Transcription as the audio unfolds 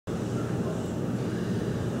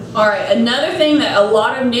All right, another thing that a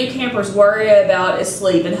lot of new campers worry about is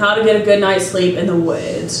sleep and how to get a good night's sleep in the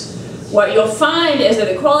woods. What you'll find is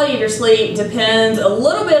that the quality of your sleep depends a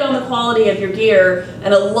little bit on the quality of your gear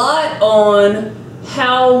and a lot on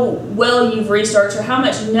how well you've researched or how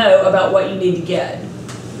much you know about what you need to get.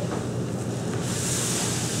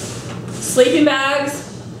 Sleeping bags.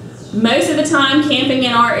 Most of the time camping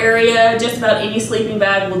in our area, just about any sleeping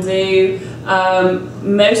bag will do.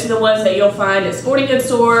 Most of the ones that you'll find at sporting goods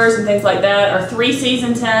stores and things like that are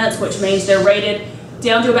 3-season tents, which means they're rated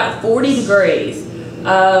down to about 40 degrees.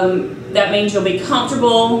 That means you'll be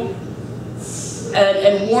comfortable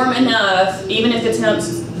and warm enough, even if the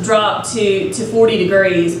temps drop to 40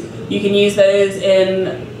 degrees. You can use those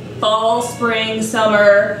in fall, spring,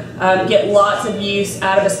 summer, get lots of use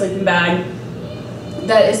out of a sleeping bag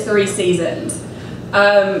that is 3 seasons.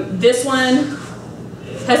 This one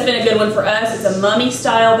has been a good one for us. It's a mummy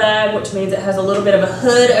style bag, which means it has a little bit of a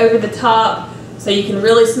hood over the top so you can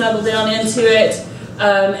really snuggle down into it,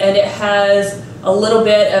 and it has a little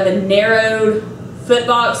bit of a narrowed foot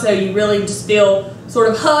box so you really just feel sort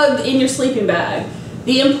of hugged in your sleeping bag.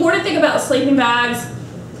 The important thing about sleeping bags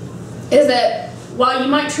is that while you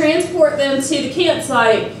might transport them to the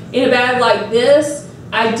campsite in a bag like this,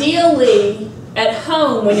 ideally at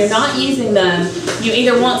home when you're not using them, you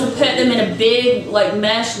either want to put them in a big like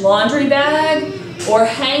mesh laundry bag or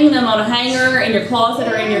hang them on a hanger in your closet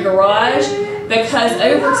or in your garage, because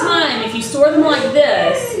over time, if you store them like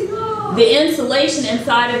this, the insulation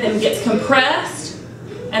inside of them gets compressed,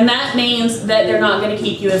 and that means that they're not going to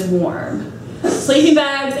keep you as warm. Sleeping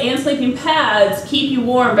bags and sleeping pads keep you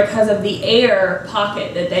warm because of the air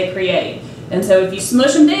pocket that they create. And so if you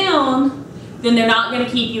smush them down, then they're not going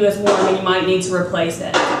to keep you as warm and you might need to replace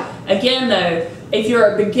it. Again though, if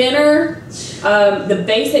you're a beginner, the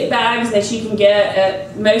basic bags that you can get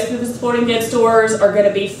at most of the sporting goods stores are going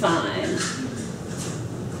to be fine.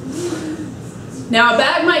 Now a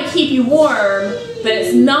bag might keep you warm, but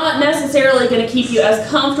it's not necessarily going to keep you as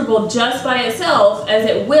comfortable just by itself as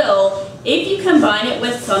it will if you combine it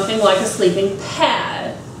with something like a sleeping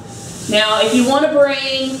pad. Now if you want to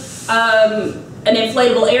bring an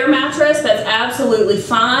inflatable air mattress, that's absolutely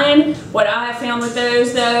fine. What I have found with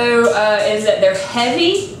those though is that they're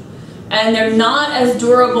heavy and they're not as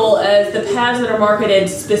durable as the pads that are marketed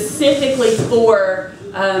specifically for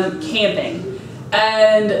camping.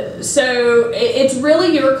 And so it's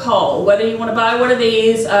really your call whether you want to buy one of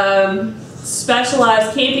these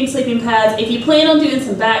specialized camping sleeping pads. If you plan on doing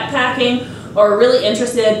some backpacking or are really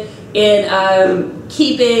interested in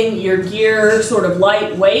keeping your gear sort of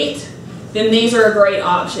lightweight, then these are a great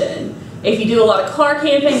option. If you do a lot of car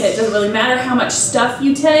camping and it doesn't really matter how much stuff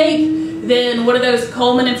you take, then one of those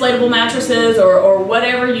Coleman inflatable mattresses or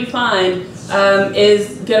whatever you find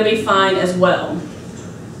is going to be fine as well.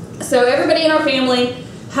 So everybody in our family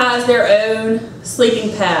has their own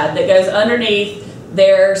sleeping pad that goes underneath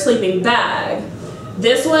their sleeping bag.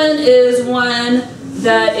 This one is one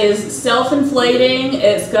that is self-inflating.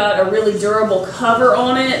 It's got a really durable cover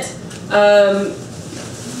on it.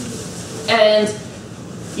 And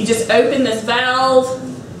you just open this valve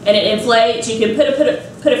and it inflates. You can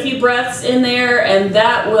put a few breaths in there and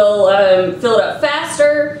that will fill it up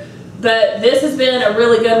faster. But this has been a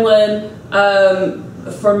really good one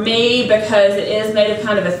for me because it is made of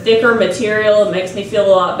kind of a thicker material. It makes me feel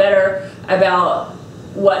a lot better about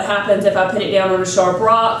what happens if I put it down on a sharp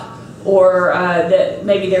rock or that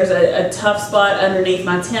maybe there's a tough spot underneath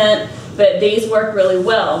my tent. But these work really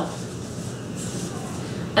well.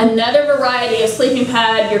 Another variety of sleeping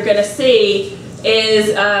pad you're going to see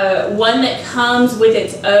is one that comes with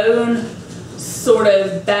its own sort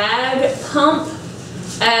of bag pump.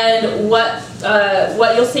 And what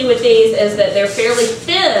you'll see with these is that they're fairly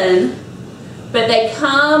thin, but they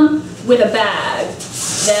come with a bag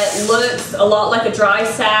that looks a lot like a dry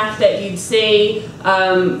sack that you'd see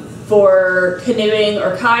for canoeing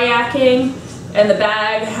or kayaking. And the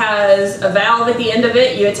bag has a valve at the end of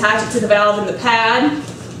it. You attach it to the valve in the pad,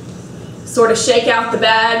 sort of shake out the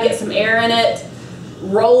bag, get some air in it,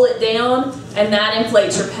 roll it down, and that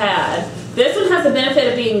inflates your pad. This one has the benefit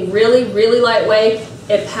of being really, really lightweight.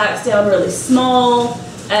 It packs down really small,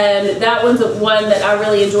 and that one's one that I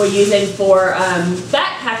really enjoy using for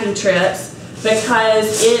backpacking trips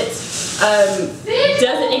because it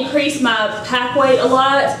doesn't increase my pack weight a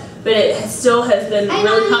lot, but it still has been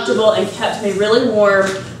really comfortable and kept me really warm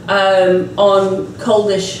on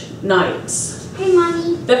coldish nights. Hey,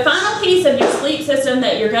 Mommy. The final piece of your sleep system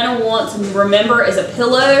that you're going to want to remember is a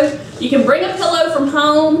pillow. You can bring a pillow from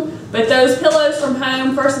home, but those pillows from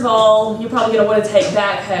home, first of all, you're probably going to want to take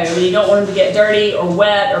back home, and you don't want them to get dirty or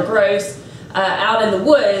wet or gross. out in the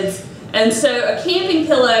woods. And so a camping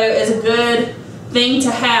pillow is a good thing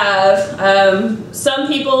to have. Some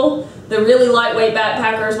people, the really lightweight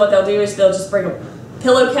backpackers, what they'll do is they'll just bring a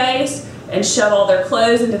pillowcase and shove all their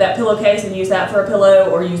clothes into that pillowcase and use that for a pillow,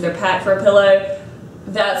 or use their pack for a pillow.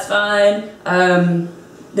 That's fine.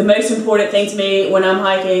 The most important thing to me when I'm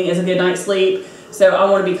hiking is a good night's sleep, so I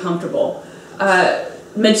want to be comfortable.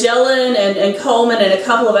 Magellan and Coleman and a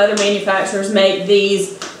couple of other manufacturers make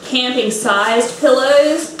these camping-sized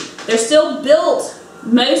pillows. They're still built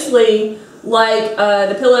mostly like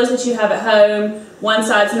the pillows that you have at home. One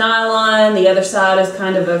side's nylon, the other side is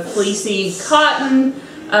kind of a fleecy cotton.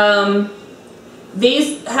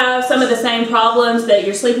 These have some of the same problems that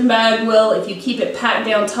your sleeping bag will if you keep it packed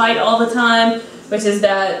down tight all the time, which is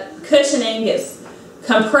that cushioning gets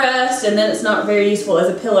compressed and then it's not very useful as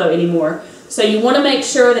a pillow anymore. So you want to make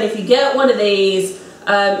sure that if you get one of these,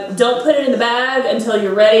 don't put it in the bag until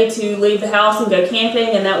you're ready to leave the house and go camping,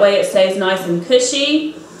 and that way it stays nice and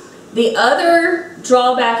cushy. The other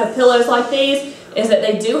drawback of pillows like these is that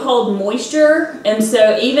they do hold moisture, and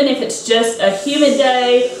so even if it's just a humid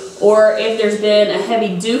day or if there's been a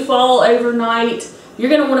heavy dewfall overnight, you're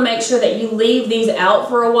going to want to make sure that you leave these out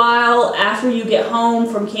for a while after you get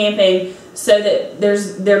home from camping so that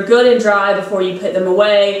they're good and dry before you put them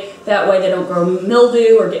away. That way they don't grow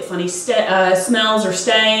mildew or get funny smells or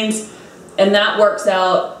stains, and that works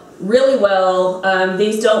out really well.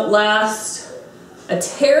 These don't last a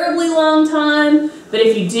terribly long time, but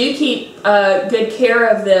if you do keep good care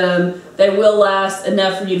of them, they will last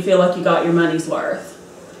enough for you to feel like you got your money's worth.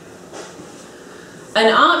 An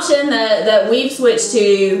option that we've switched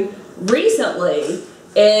to recently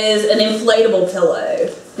is an inflatable pillow.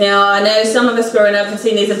 Now, I know some of us growing up have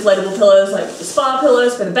seen these inflatable pillows like spa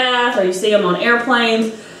pillows for the bath, or you see them on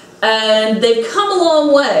airplanes, and they've come a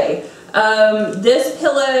long way. This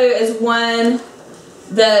pillow is one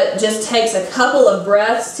that just takes a couple of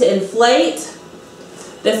breaths to inflate.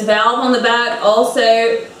 This valve on the back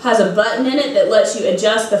also has a button in it that lets you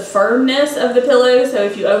adjust the firmness of the pillow. So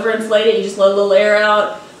if you overinflate it, you just let a little air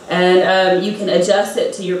out, and you can adjust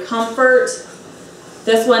it to your comfort.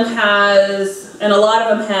 This one has, and a lot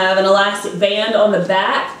of them have, an elastic band on the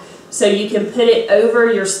back, so you can put it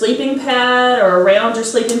over your sleeping pad or around your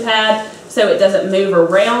sleeping pad so it doesn't move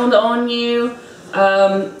around on you.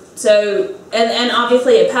 And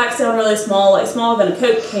obviously it packs down really small, like smaller than a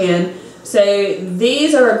Coke can. So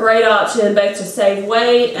these are a great option both to save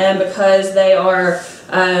weight and because they are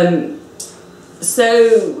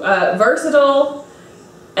so versatile,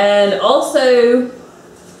 and also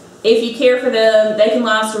if you care for them, they can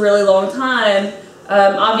last a really long time.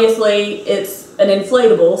 Obviously it's an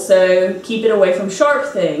inflatable, so keep it away from sharp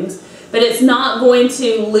things, but it's not going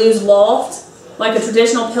to lose loft like a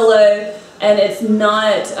traditional pillow, and it's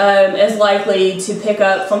not as likely to pick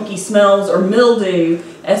up funky smells or mildew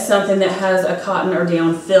as something that has a cotton or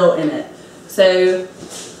down fill in it. So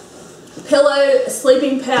pillow,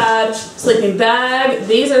 sleeping pad, sleeping bag,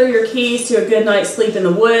 these are your keys to a good night's sleep in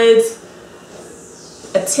the woods.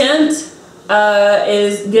 A tent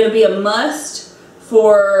is going to be a must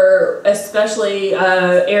for especially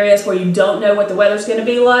areas where you don't know what the weather's going to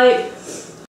be like.